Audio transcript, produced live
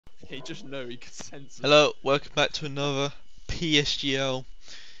He just knew, he could sense it. Hello, welcome back to another Psgl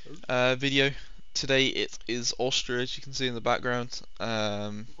video. Today it is Austria, as you can see in the background.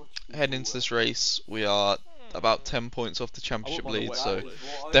 Heading into this race, we are about 10 points off the championship lead, so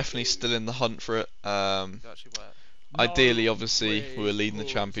definitely still in the hunt for it. Ideally, obviously, we were leading the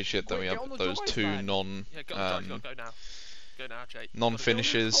championship, then we have those two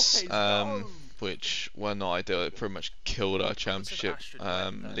non-finishes, which were not ideal. It pretty much killed our championship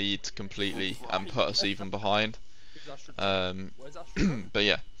lead completely and put us even behind. But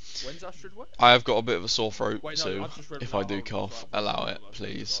yeah, I have got a bit of a sore throat, so if I do cough, allow it,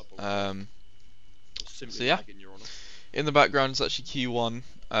 please. So yeah, in the background it's actually Q1.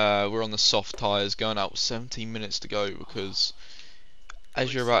 We're on the soft tyres, going out with 17 minutes to go because,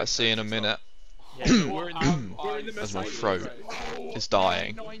 as you're about to see in a minute, as my throat is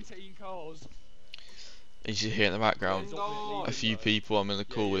dying, as you hear in the background, a few people I'm in the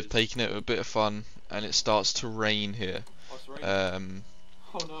call with taking it with a bit of fun, and it starts to rain here.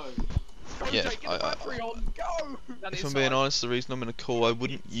 Yeah, if I'm being honest, the reason I'm in a call, I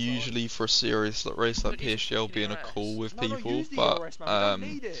wouldn't usually for a serious race like Psgl be in a call with people, but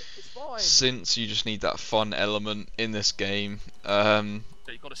since you just need that fun element in this game, to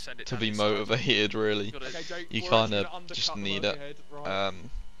be motivated, really, you kind of just need it.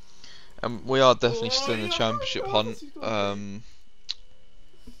 And we are definitely still in the championship hunt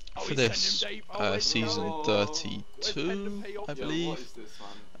for this season 32, I believe.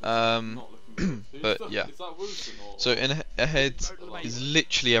 But yeah, so ahead is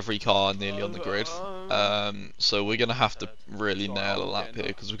literally every car nearly on the grid. So we're gonna have to really nail a lap here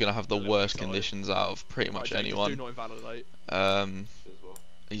because we're gonna have the worst conditions out of pretty much anyone.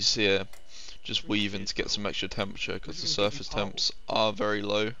 You see here, just weaving to get some extra temperature because the surface temps are very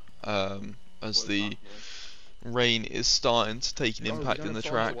low, as the rain is starting to take an impact in the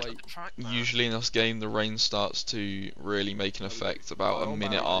track. Usually in this game the rain starts to really make an effect about a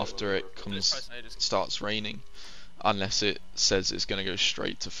minute after it starts raining, unless it says it's going to go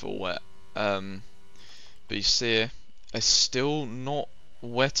straight to full wet. But you see here, it's still not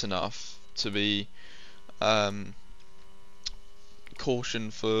wet enough to be caution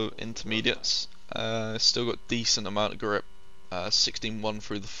for intermediates. Still got decent amount of grip. 16.1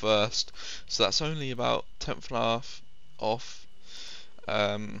 through the first, so that's only about 10th and a half off,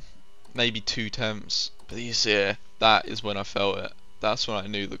 maybe 2 tenths. But you see here, that is when I felt it. That's when I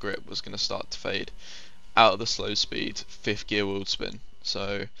knew the grip was going to start to fade. Out of the slow speed, 5th gear wheel spin.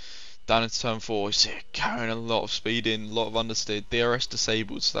 So down into turn 4, you see it carrying a lot of speed in, a lot of understeer, DRS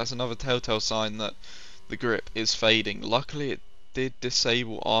disabled. So that's another telltale sign that the grip is fading. Luckily, it did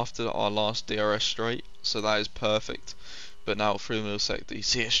disable after our last DRS straight, so that is perfect. But now through the middle sector, you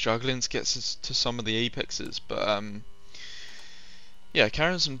see it struggling to get to some of the apexes, but yeah,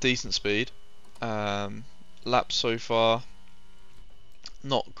 carrying some decent speed. Laps so far,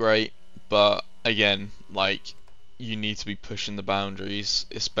 not great, but again, like, you need to be pushing the boundaries.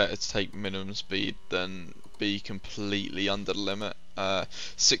 It's better to take minimum speed than be completely under the limit.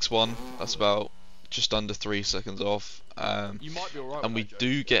 6.1, that's about just under 3 seconds off, and we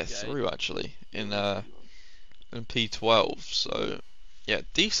do get through actually in P12, so yeah,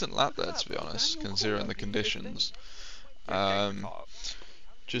 decent lap there to be honest, considering the conditions.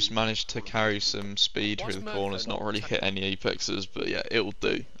 Just managed to carry some speed through the corners, not really hit any apexes, but yeah, it'll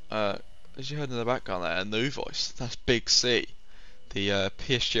do. As you heard in the background there, a new voice, that's Big C, the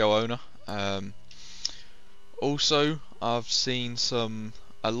Psgl owner. Also, I've seen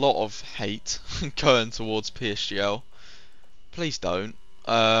a lot of hate going towards Psgl. Please don't.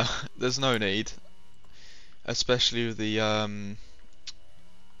 There's no need. Especially with the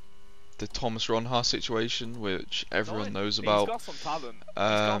Thomas Ronha situation, which everyone knows about.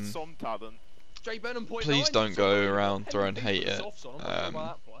 Please don't go around throwing hate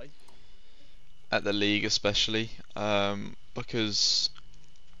at the league, especially because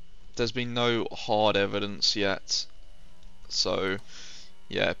there's been no hard evidence yet. So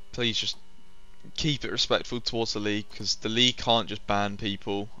yeah, please just keep it respectful towards the league, because the league can't just ban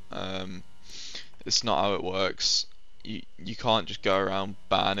people. It's not how it works. You can't just go around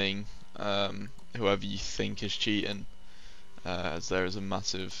banning whoever you think is cheating, as there is a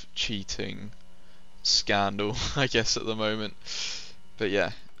massive cheating scandal, I guess, at the moment. But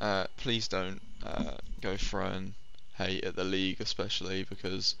yeah, please don't go throwing hate at the league, especially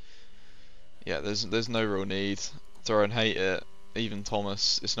because yeah, there's no real need. Throwing hate at even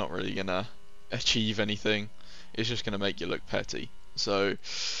Thomas, it's not really gonna achieve anything. It's just gonna make you look petty. So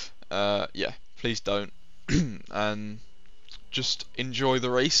yeah, please don't. And just enjoy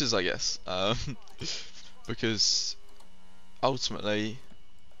the races, I guess, because ultimately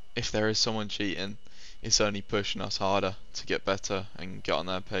if there is someone cheating, it's only pushing us harder to get better and get on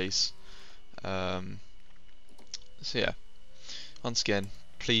their pace. So yeah, once again,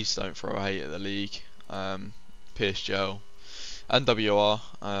 please don't throw hate at the league. Psgl and WR,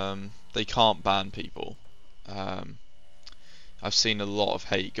 they can't ban people. I've seen a lot of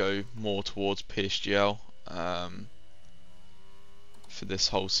hate go more towards Psgl for this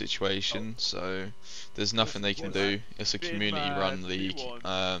whole situation, so there's nothing they can do. It's a community-run league.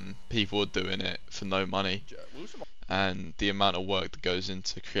 People are doing it for no money, and the amount of work that goes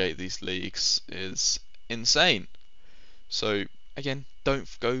into create these leagues is insane. So again, don't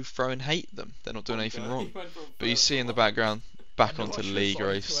go throwing hate at them. They're not doing anything wrong. But you see in the background, back onto the league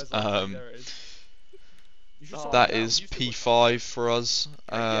race. That is P5 for us.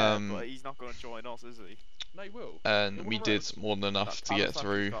 Yeah, but he's not going to join us, is he? No, he will. And we did more than enough to get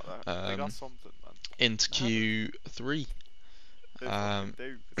through into Q3.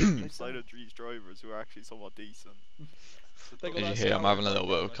 Inside of these drivers who are actually somewhat decent. As you hear, I'm having a little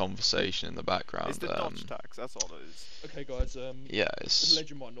bit of a conversation in the background. It's the Dutch tax, that's all it is. Okay, guys. Yeah, it's.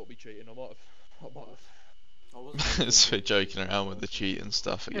 Legend might not be cheating. I might have. It's for joking around with the cheating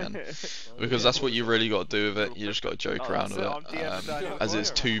stuff again, because that's what you really got to do with it. You just got to joke around with it, as it's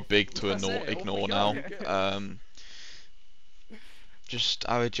too big to ignore now. Just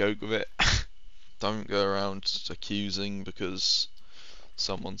have a joke with it. Don't go around accusing because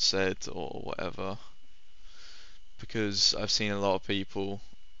someone said or whatever. Because I've seen a lot of people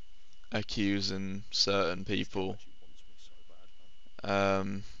accusing certain people.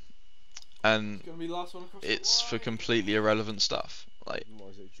 And it's for completely irrelevant stuff. Like,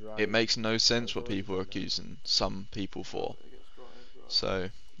 it makes no sense what people are accusing some people for. So,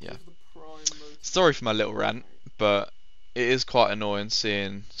 yeah. Sorry for my little rant, but it is quite annoying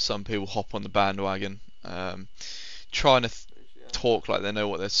seeing some people hop on the bandwagon, trying to talk like they know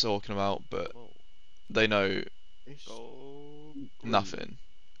what they're talking about, but they know nothing.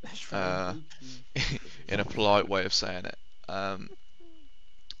 In a polite way of saying it.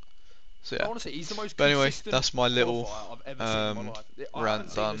 So yeah. Honestly, he's the most but anyway, consistent that's my little I've ever seen in my life.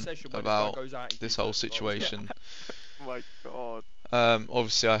 rant done about this whole situation. Oh my god.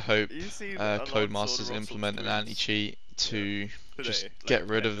 Obviously, I hope Codemasters implement an anti-cheat to just get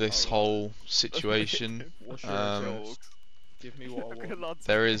rid of this whole situation. Give me what I want.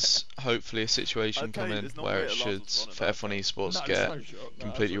 There is hopefully a situation coming where it should, for F1 esports, get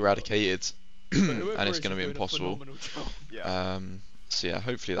completely eradicated, and it's going to be impossible. So yeah,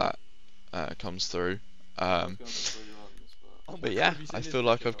 hopefully that comes through. But yeah, I feel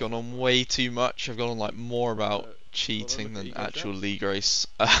like I've gone on way too much. I've gone on like more about cheating than actual league race.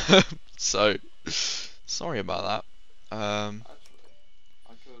 So sorry about that.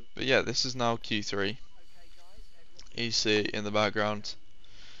 But yeah, this is now Q3. You see it in the background.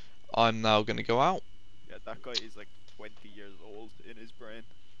 I'm now going to go out. Yeah, that guy is like 20 years old in his brain.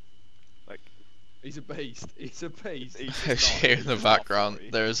 Like, he's a beast. He's a beast. Here in the background,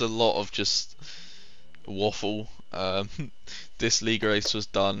 there is a lot of just waffle. This league race was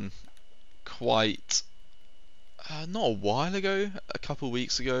done quite not a while ago, a couple of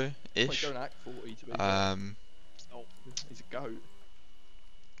weeks ago ish. Don't act 40 to be he's a goat.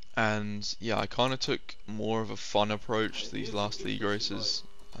 And yeah, I kind of took more of a fun approach to these last league races,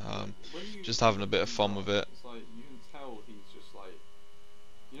 just having a bit of fun with it. It's like you can tell he's just like,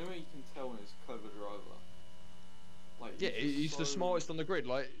 you know, you can tell when it's a clever driver. Like, yeah, he's the smartest on the grid.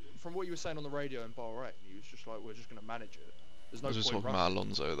 Like, from what you were saying on the radio in Bahrain, he was just like, we're just gonna manage it. There's no I was just point talking about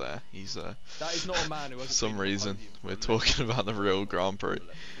Alonso there. He's that is not a man who has for some reason we're talking about the real Grand Prix.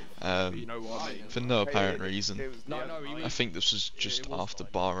 You know what I mean? For no apparent reason. I I think this was just after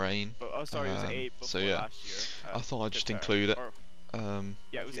Bahrain. So yeah, I thought I'd just include it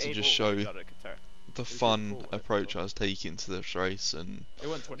to just show the fun approach I was taking to this race and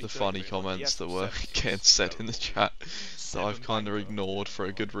the funny comments that were getting said in the chat that I've kind of ignored for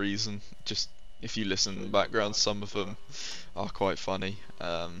a good reason. Just if you listen in the background, some of them are quite funny.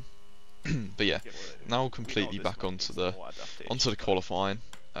 But yeah, now completely back onto the qualifying.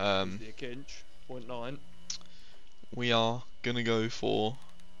 We are gonna go for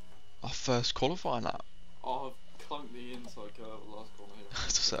our first qualifying lap. I've clunked the inside curve last corner here.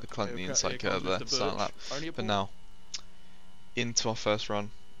 Just clunked the inside curve there, start lap. But now, into our first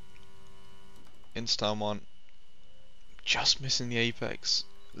run. Into turn one. Just missing the apex.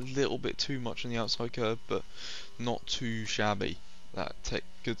 A little bit too much on the outside curve, but not too shabby. That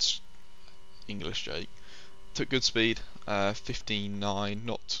good English Jake. Took good speed. 15.9,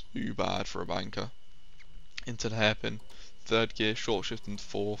 not too bad for a banker. Into the hairpin, third gear, short shift into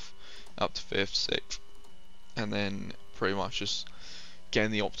fourth, up to fifth, sixth, and then pretty much just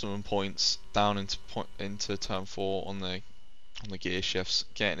getting the optimum points down into turn 4 on the gear shifts,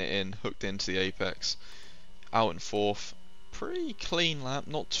 getting it in, hooked into the apex, out in 4th. Pretty clean lap,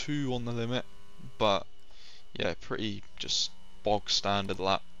 not too on the limit, but yeah, pretty just bog standard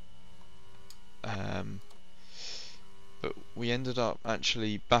lap. But we ended up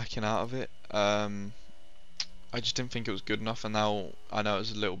actually backing out of it. I just didn't think it was good enough, and now I know it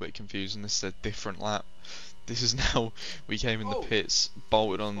was a little bit confusing. This is a different lap. This is now, we came in the pits,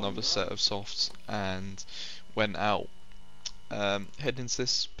 bolted on another set of softs, and went out. Heading into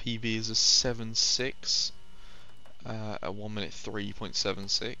this, PB is a 7.6 at 1 minute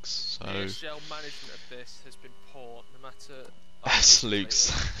 3.76. So The Psgl management of this has been poor, no matter. that's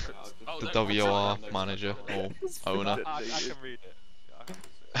Luke's, Oh, the no, WR no, manager no, or owner. I can read it.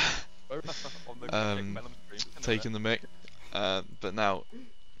 On the Um, jakebenham stream. Taking the mic. But now,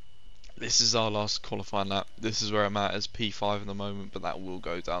 this is our last qualifying lap. This is where I'm at as P5 at the moment, but that will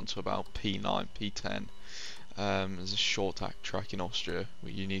go down to about P9, P10. There's a short track in Austria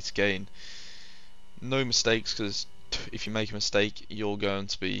where you need to gain no mistakes, because if you make a mistake, you're going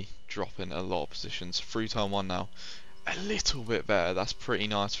to be dropping a lot of positions. Through turn 1 now, a little bit better. That's pretty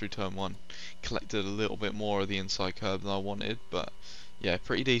nice through turn 1. Collected a little bit more of the inside curb than I wanted, but yeah,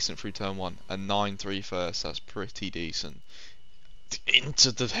 pretty decent through turn 1. A 9.3 first, that's pretty decent.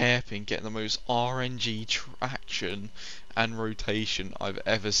 Into the hairpin, getting the most RNG traction and rotation I've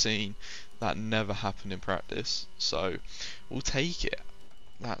ever seen. That never happened in practice, so we'll take it.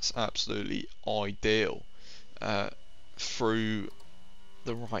 That's absolutely ideal. Through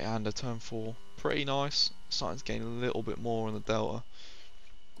the right hander, turn 4, pretty nice. Starting to gain a little bit more on the delta.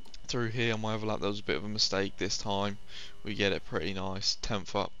 Through here on my overlap, there was a bit of a mistake this time. We get it pretty nice.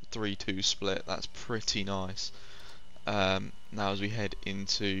 10th up, 3-2 split. That's pretty nice. Now as we head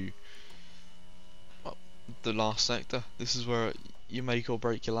into the last sector, this is where you make or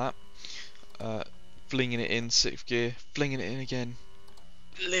break your lap. Flinging it in 6th gear, flinging it in again.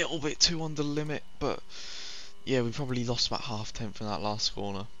 Little bit too under the limit, but yeah, we probably lost about half tenth in that last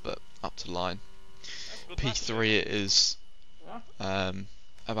corner, but up to the line. P3 it is.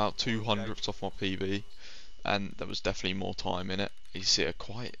 About 200ths off my PB, and there was definitely more time in it. You see it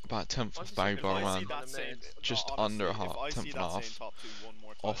quite about 10th off Barry Barman, just under a half, 10th and a half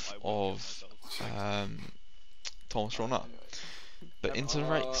off of Thomas Runner. But into the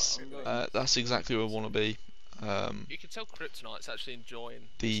race, that's exactly where I want to be. You can tell Kryptonite's actually enjoying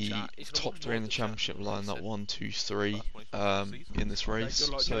The this chat. He's gonna top watch 3 more in of the chat championship than line I up said. 1, 2, 3 in this race,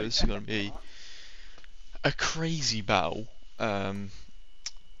 good luck, so Jake. this is going to be a crazy battle,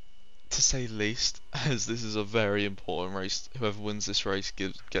 to say the least, as this is a very important race. Whoever wins this race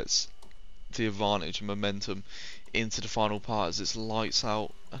gets the advantage and momentum into the final part, as it's lights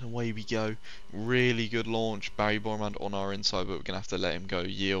out and away we go. Really good launch. Barry Bormand on our inside, but we're going to have to let him go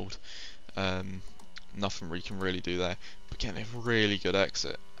yield. Nothing we can really do there, but getting a really good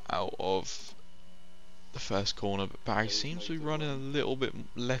exit out of the first corner. But Barry seems to be running a little bit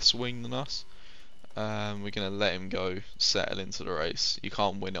less wing than us. We're going to let him go, settle into the race. You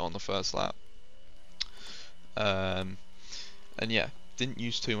can't win it on the first lap. And yeah, didn't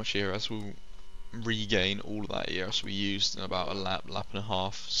use too much ERS. We'll regain all of that ERS we used in about a lap and a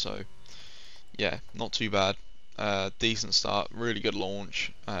half. So yeah, not too bad. Decent start, really good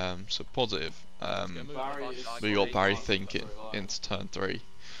launch. So positive. We got Barry thinking into turn 3.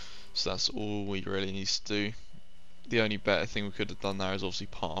 So that's all we really need to do. The only better thing we could have done there is obviously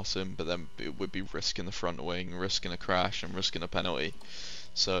pass him, but then it would be risking the front wing, risking a crash, and risking a penalty.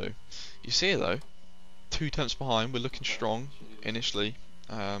 So you see it though, 2 tenths behind. We're looking strong initially,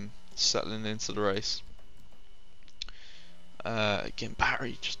 settling into the race. Again,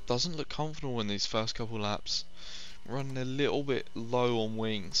 Barry just doesn't look comfortable in these first couple laps, running a little bit low on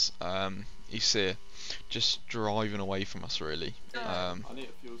wings. You see it, just driving away from us really. I need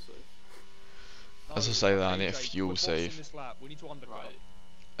a fuel safe. As I say that, I need a Jake, fuel we're boxing save. this lap. We need to undercut.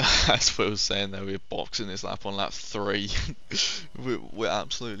 That's what I was saying there, we're boxing this lap on lap 3. we're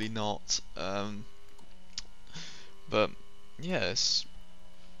absolutely not. But yes,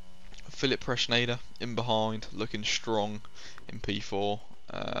 Philip Preschnader in behind, looking strong in P4.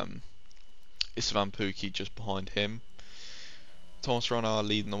 Istvan Pukki just behind him. Thomas Runner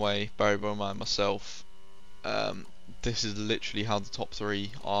leading the way, Barry Bowman and myself. This is literally how the top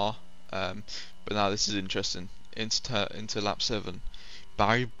 3 are. But now this is interesting. Into lap 7,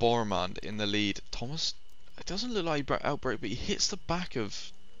 Barry Bormand in the lead. Thomas, it doesn't look like he outbreak, but he hits the back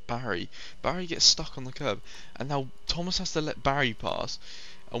of Barry. Barry gets stuck on the curb, and now Thomas has to let Barry pass,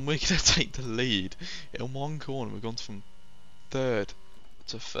 and we're gonna take the lead in one corner. We've gone from 3rd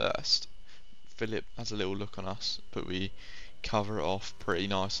to 1st. Philip has a little look on us, but we cover it off pretty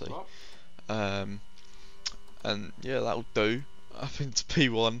nicely. Well, And yeah, that'll do. Up into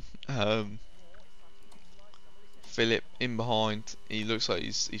P1. Philip in behind. He looks like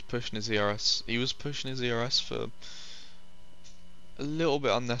he's pushing his ERS. He was pushing his ERS for a little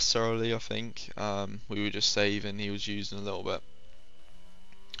bit unnecessarily, I think. We were just saving. He was using a little bit.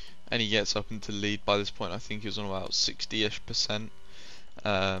 And he gets up into the lead by this point. I think he was on about 60-ish%.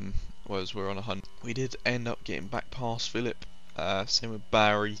 Whereas we're on 100. We did end up getting back past Philip. Same with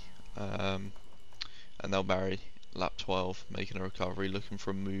Barry. And now Barry, lap 12, making a recovery, looking for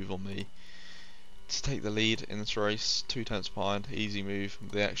a move on me to take the lead in this race. 2 tenths behind, easy move.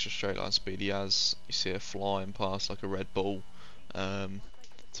 The extra straight line speed he has, you see it flying past like a Red Bull.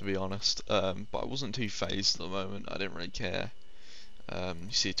 To be honest, but I wasn't too phased at the moment. I didn't really care.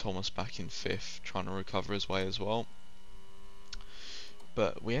 You see Thomas back in 5th, trying to recover his way as well.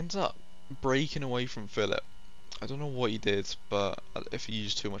 But we ended up breaking away from Philip. I don't know what he did, but if he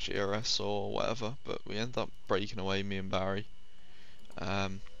used too much ERS or whatever, but we ended up breaking away, me and Barry.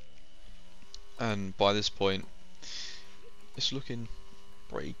 And by this point, it's looking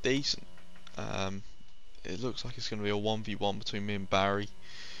pretty decent. It looks like it's going to be a 1v1 between me and Barry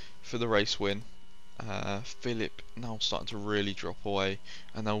for the race win. Philip now starting to really drop away,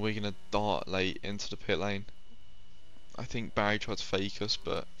 and now we're going to dart late into the pit lane. I think Barry tried to fake us,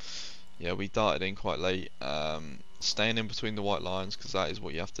 but yeah, we darted in quite late. Staying in between the white lines, because that is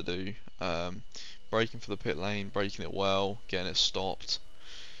what you have to do. Braking for the pit lane, braking it well, getting it stopped.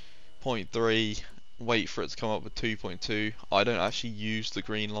 0.3, wait for it to come up with 2.2. I don't actually use the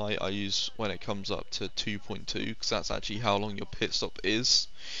green light, I use when it comes up to 2.2, because that's actually how long your pit stop is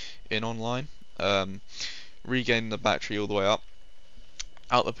in online. Regaining the battery all the way up.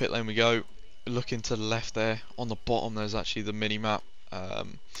 Out the pit lane we go. Looking to the left there, on the bottom there's actually the mini map.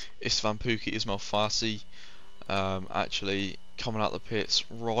 Istvan Pukki, Ismail Farsi, actually coming out the pits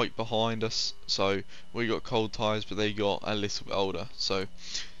right behind us. So we got cold tyres, but they got a little bit older, so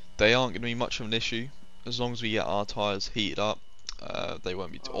they aren't going to be much of an issue as long as we get our tyres heated up. They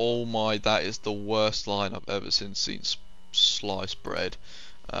won't be. Oh my, that is the worst line I've ever seen sliced bread.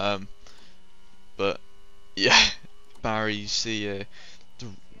 But yeah, Barry, you see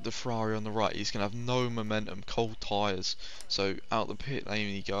the Ferrari on the right, he's going to have no momentum, cold tyres. So out the pit lane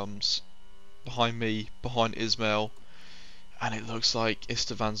he comes, behind me, behind Ismail, and it looks like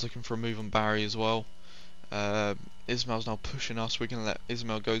Istvan's looking for a move on Barry as well. Ismail's now pushing us. We're going to let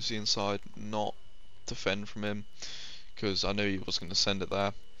Ismail go to the inside, not defend from him, because I knew he was going to send it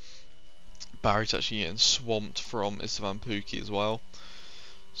there. Barry's actually getting swamped from Istvan Pukki as well.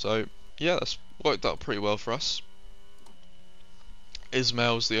 So yeah, that's worked out pretty well for us.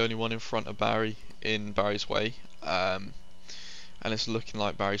 Ismail's the only one in front of Barry in Barry's way, and it's looking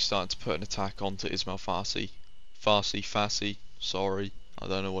like Barry's starting to put an attack onto Ismail Farsi. Farsi, sorry, I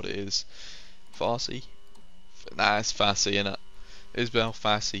don't know what it is. Farsi? Nah, it's Farsi, innit? Ismail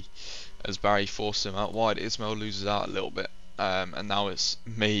Farsi. As Barry forces him out wide, Ismail loses out a little bit, and now it's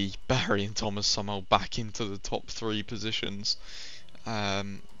me, Barry and Thomas somehow back into the top 3 positions.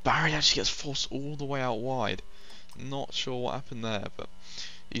 Barry actually gets forced all the way out wide. Not sure what happened there, but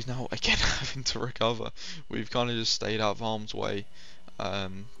he's now again having to recover. We've kind of just stayed out of harm's way.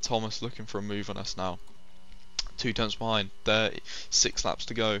 Thomas looking for a move on us now. 2 tenths behind, 6 laps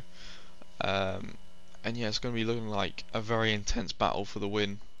to go. And yeah, it's going to be looking like a very intense battle for the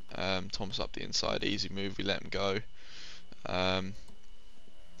win. Thomas up the inside, easy move, we let him go.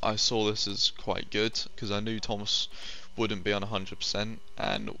 I saw this as quite good, because I knew Thomas wouldn't be on 100%,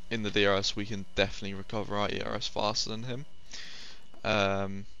 and in the DRS we can definitely recover our ERS faster than him,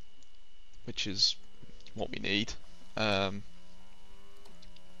 which is what we need. You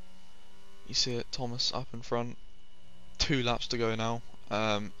see it, Thomas up in front, 2 laps to go now.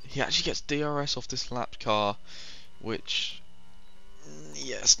 He actually gets DRS off this lap car, which,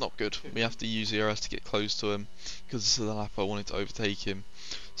 yeah, it's not good. We have to use ERS to get close to him, because this is the lap I wanted to overtake him.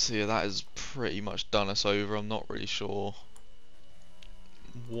 So yeah, that has pretty much done us over. I'm not really sure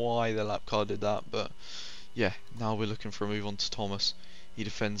why the lap car did that, but yeah, now we're looking for a move on to Thomas. He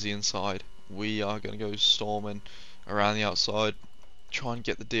defends the inside. We are going to go storming around the outside, try and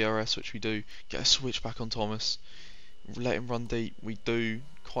get the DRS, which we do. Get a switch back on Thomas, let him run deep. We do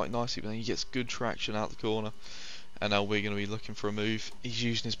quite nicely, but then he gets good traction out the corner, and now we're going to be looking for a move. He's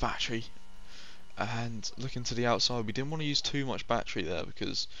using his battery and looking to the outside. We didn't want to use too much battery there,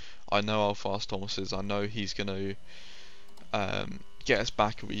 because I know how fast Thomas is. I know he's going to get us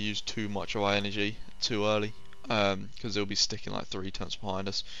back if we use too much of our energy too early, because he'll be sticking like 3 tenths behind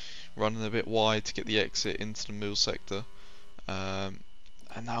us. Running a bit wide to get the exit into the middle sector, and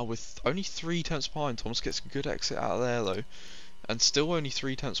now with only 3 tenths behind, Thomas gets a good exit out of there though. and still only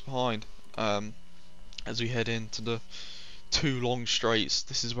 3 tenths behind. As we head into the 2 long straights,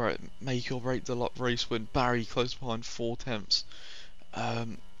 this is where it make or break the race win. Barry close behind 4 tenths.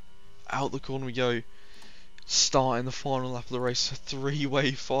 Out the corner we go. Starting the final lap of the race, a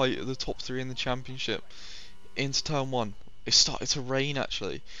 3-way fight of the top 3 in the championship. Into turn 1, it started to rain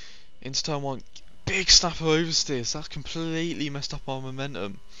actually. Into turn 1, big snap of oversteers. That's completely messed up our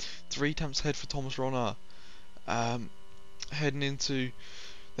momentum. 3 tenths ahead for Thomas Ronner. Heading into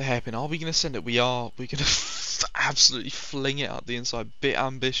the hairpin. Are we going to send it? We are. We're going to absolutely fling it up the inside. Bit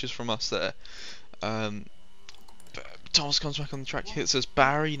ambitious from us there. But Thomas comes back on the track, hits us.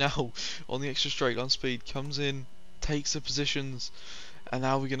 Barry now on the extra straight line speed comes in, takes the positions, and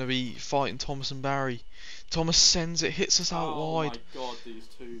now we're going to be fighting Thomas and Barry. Thomas sends it, hits us out wide. Oh my god, these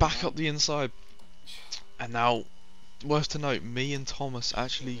two. Back up the inside. And now, worth to note, me and Thomas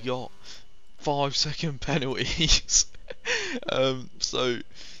actually got 5-second penalties. So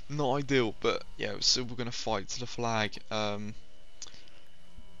not ideal, but yeah, we're still going to fight to the flag.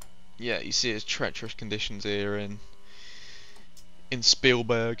 Yeah, you see it's treacherous conditions here in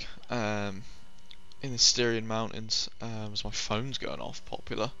Spielberg, in the Styrian Mountains. As my phone's going off,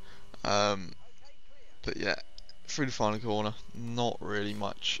 popular. But yeah, through the final corner, not really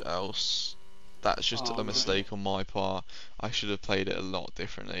much else. That's just a mistake on my part. I should have played it a lot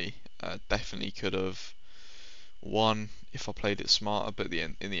differently. Definitely could have won if I played it smarter, but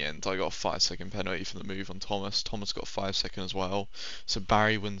in the end I got a 5-second penalty for the move on Thomas. Thomas got 5 seconds as well, so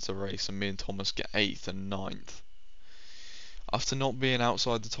Barry wins the race and me and Thomas get 8th and 9th. After not being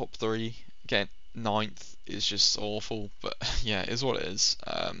outside the top 3, getting 9th is just awful, but yeah, it is what it is.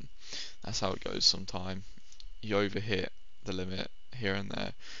 That's how it goes sometimes. You overhit the limit here and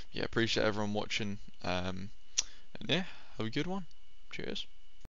there. Yeah, appreciate everyone watching, and yeah, have a good one. Cheers.